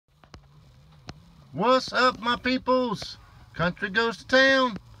What's up, my peoples? Country goes to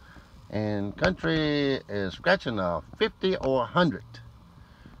town, and Country is scratching a 50 or 100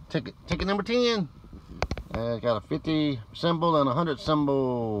 ticket. Ticket number 10. It's got a 50 symbol and a 100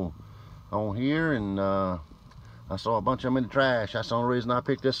 symbol on here, and I saw a bunch of them in the trash. That's the only reason I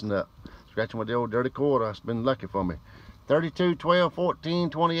picked this one up. Scratching with the old dirty quarter. It's been lucky for me. 32, 12, 14,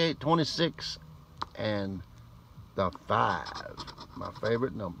 28, 26, and the 5. My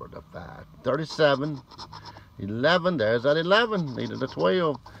favorite number, the 5. 37, 11, there's that 11. Needed a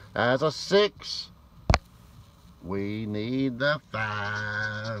 12. There's a 6. We need the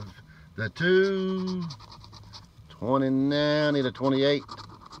 5. The 2. 20 now, need a 28.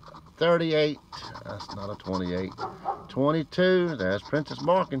 38, that's not a 28. 22, there's Princess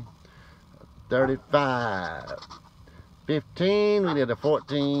Marking. 35. 15, we need a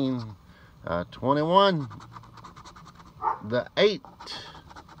 14. 21. The 8.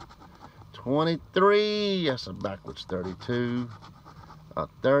 23, that's a backwards 32.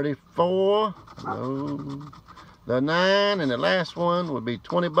 34, no. The 9, and the last one would be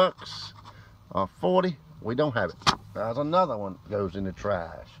 20 bucks. 40, we don't have it. There's another one goes in the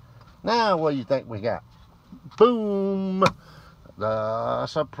trash. Now what do you think we got? Boom! The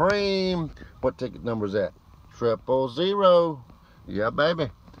Supreme. What ticket number is that? 000. Yeah,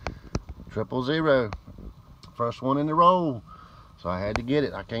 baby. 000. First one in the roll. So I had to get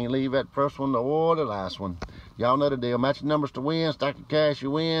it. I can't leave that first one or the last one. Y'all know the deal. Matching numbers to win. Stack of cash, you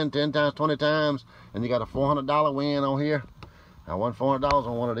win 10 times, 20 times. And you got a $400 win on here. I won $400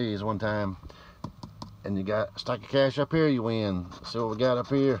 on one of these one time. And you got a stack of cash up here, you win. Let's see what we got up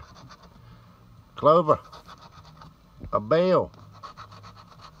here. Clover. A bell.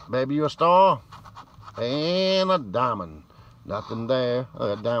 Baby, you a star. And a diamond. Nothing there. Oh,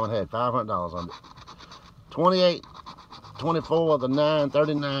 that diamond had $500 on it. 28, 24, the 9,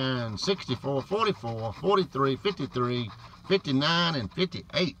 39, 64, 44, 43, 53, 59, and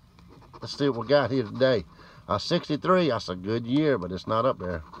 58. Let's see what we got here today. 63, that's a good year, but it's not up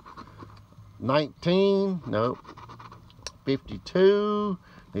there. 19, nope. 52,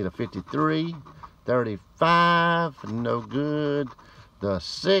 need a 53. 35, no good. The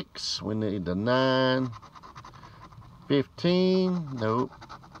 6, we need the 9. 15, nope.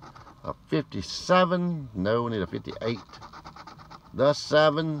 A 57, no, we need a 58. The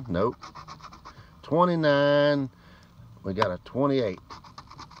 7, nope. 29, we got a 28.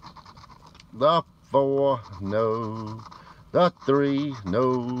 The 4, no. The 3,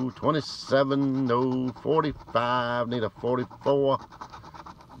 no. 27, no. 45, need a 44.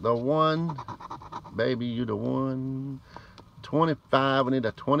 The 1, baby, you the 1. 25, we need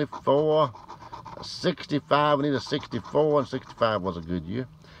a 24. 65, we need a 64, and 65 was a good year.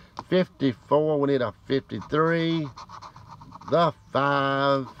 54, we need a 53. The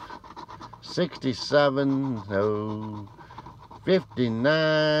 5. 67, no.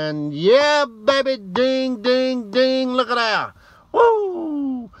 59, yeah, baby, ding, ding, ding, look at that.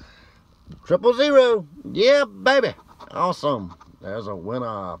 Woo! 000, yeah, baby, awesome. There's a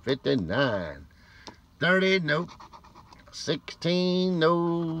winner. 59. 30, nope. 16,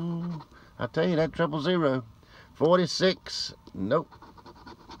 no. I tell you that 000. 46, nope.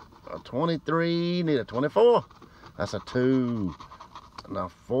 23, need a 24. That's a 2. Now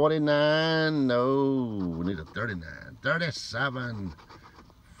 49, no. We need a 39. 37,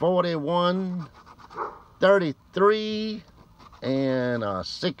 41, 33, and a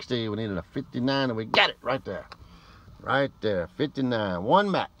 60. We needed a 59, and we got it right there. Right there, 59. One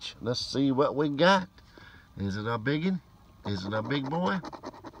match. Let's see what we got. Is it a biggin? Is it a big boy?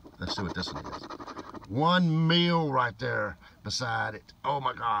 Let's see what this one is. 1 mil right there beside it. Oh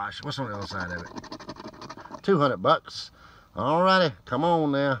my gosh. What's on the other side of it? 200 bucks. Alrighty, come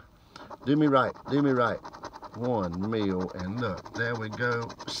on now. Do me right. Do me right. 1 mil, and look, there we go.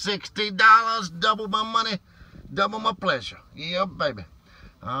 $60. Double my money, double my pleasure. Yeah, baby.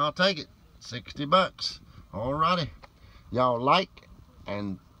 I'll take it. 60 bucks. Alrighty. Y'all like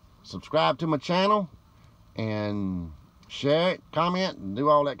and subscribe to my channel and share it, comment, and do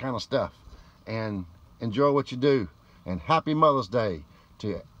all that kind of stuff. And enjoy what you do. And happy Mother's Day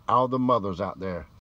to all the mothers out there.